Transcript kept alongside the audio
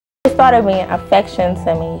He started being affectionate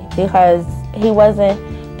to me because he wasn't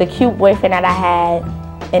the cute boyfriend that I had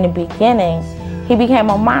in the beginning. He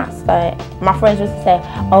became a monster. My friends used to say,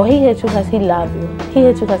 oh, he hit you because he loved you. He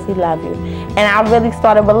hit you because he loved you. And I really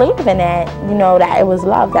started believing that, you know, that it was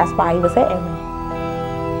love. That's why he was hitting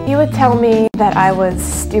me. He would tell me that I was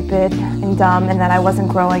stupid and dumb and that I wasn't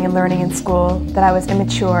growing and learning in school, that I was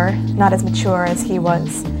immature, not as mature as he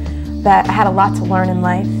was, that I had a lot to learn in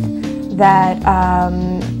life, that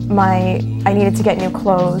I needed to get new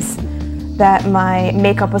clothes, that my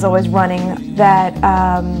makeup was always running, that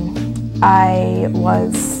I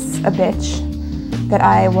was a bitch, that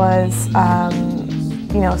I was,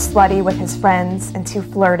 you know, slutty with his friends and too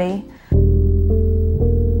flirty.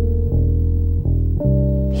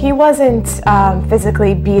 He wasn't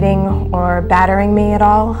physically beating or battering me at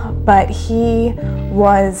all, but he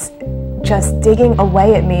was just digging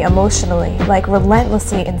away at me emotionally, like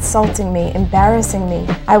relentlessly insulting me, embarrassing me.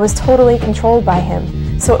 I was totally controlled by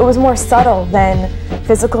him. So it was more subtle than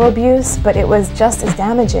physical abuse, but it was just as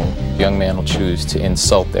damaging. A young man will choose to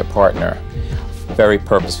insult their partner very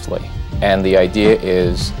purposefully. And the idea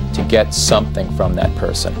is to get something from that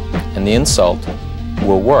person. And the insult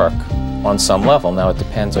will work on some level. Now it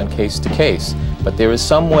depends on case to case, but there is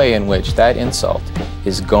some way in which that insult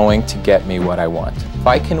is going to get me what I want. If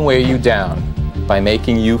I can wear you down by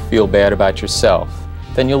making you feel bad about yourself,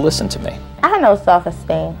 then you'll listen to me. I had no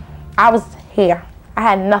self-esteem. I was here. I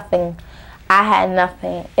had nothing. I had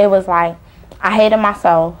nothing. It was like I hated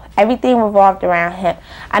myself. Everything revolved around him.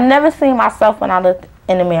 I never seen myself when I looked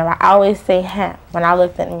in the mirror. I always see him when I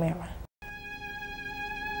looked in the mirror.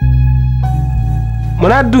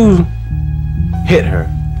 When I do hit her,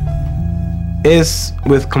 it's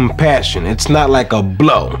with compassion. It's not like a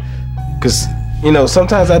blow, because you know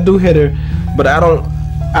sometimes I do hit her, but I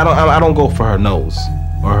don't go for her nose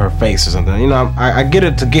or her face or something. You know, I get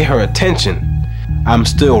it to get her attention. I'm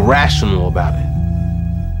still rational about it.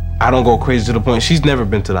 I don't go crazy to the point. She's never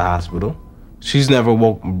been to the hospital. She's never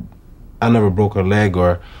I never broke her leg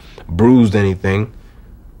or bruised anything.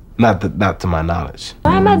 Not to my knowledge.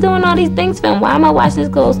 Why am I doing all these things for him? Why am I washing his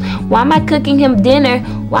clothes? Why am I cooking him dinner?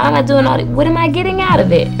 Why am I doing all this? What am I getting out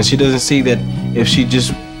of it? And she doesn't see that if she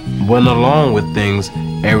just went along with things,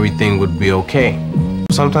 everything would be okay.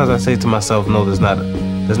 Sometimes I say to myself, no, there's not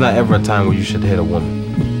ever a time where you should hit a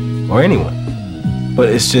woman or anyone. But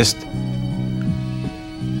it's just,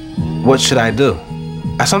 what should I do?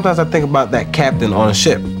 Sometimes I think about that captain on a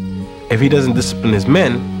ship. If he doesn't discipline his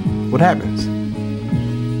men, what happens?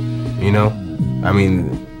 You know, I mean,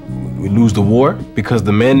 we lose the war because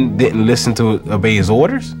the men didn't listen to obey his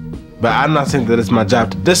orders. But I'm not saying that it's my job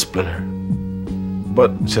to discipline her.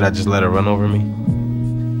 But should I just let her run over me?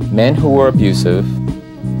 Men who are abusive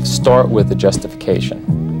start with a justification.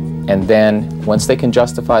 And then once they can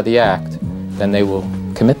justify the act, then they will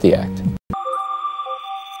commit the act.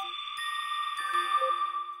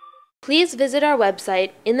 Please visit our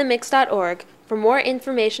website, InTheMix.org, for more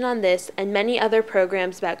information on this and many other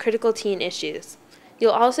programs about critical teen issues.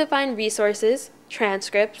 You'll also find resources,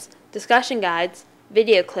 transcripts, discussion guides,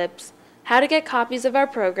 video clips, how to get copies of our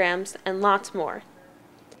programs, and lots more.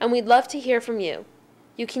 And we'd love to hear from you.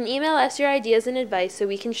 You can email us your ideas and advice so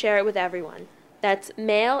we can share it with everyone. That's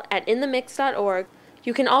mail@inthemix.org.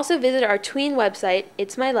 You can also visit our tween website,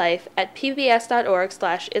 It's My Life, at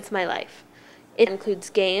pbs.org/itsmylife. It includes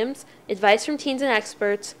games, advice from teens and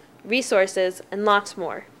experts, resources, and lots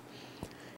more.